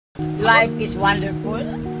Life is wonderful.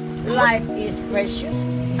 Life is precious.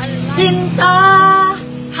 Sinta,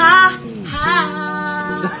 ha, ha.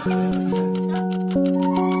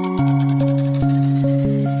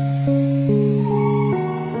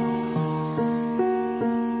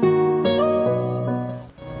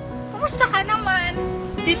 Kumusta ka naman?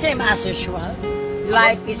 The same as usual.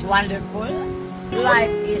 Life is wonderful.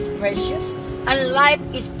 Life is precious. And life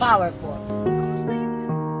is powerful.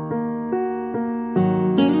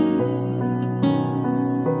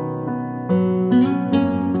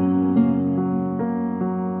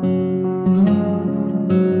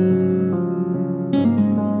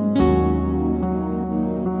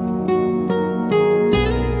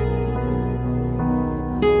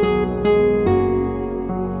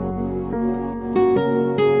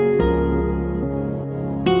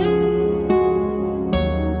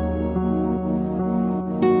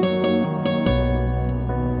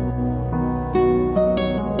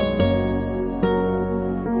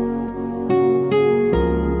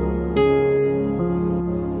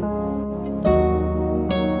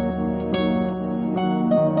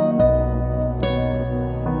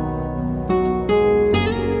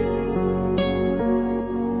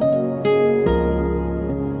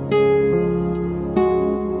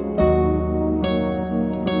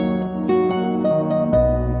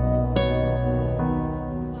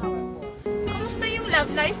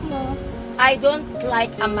 Love life mo? I don't like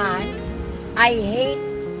a man. I hate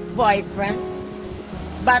boyfriend.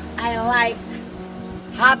 But I like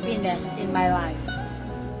happiness in my life.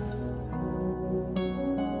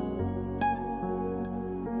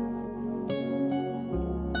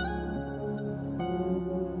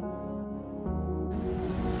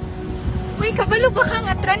 Uy, kabalo ba ka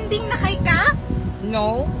nga trending na kay ka?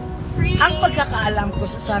 No. Really? Ang pagkakaalam ko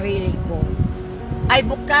sa sarili ko ay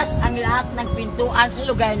bukas ang lahat ng pintuan sa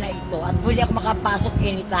lugar na ito at pwede ako makapasok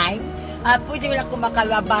anytime at pwede rin ako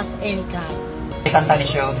makalabas anytime. Kanta ni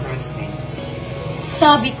Cheryl Cruz.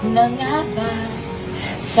 Sabi ko na nga ba,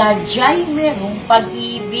 sadya'y merong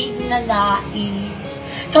pag-ibig na nais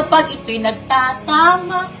kapag ito'y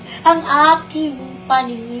nagtatama ang aking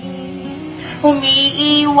paningin.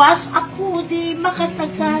 Umiiwas ako di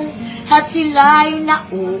makatagal at sila'y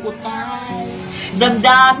nauutal.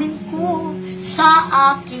 Damdamin ko sa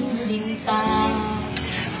aking sinta.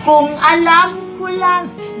 Kung alam ko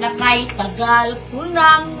lang na kay tagal ko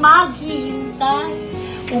nang maghintay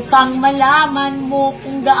upang malaman mo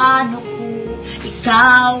kung gaano ko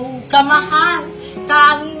ikaw kamahal,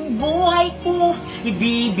 tanging buhay ko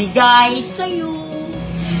ibibigay sa'yo.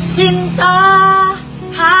 Sinta,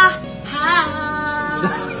 ha, ha.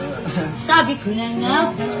 Sabi ko na nga,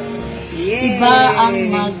 iba ang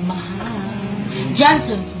magmahal.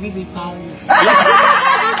 Johnson's Baby Power.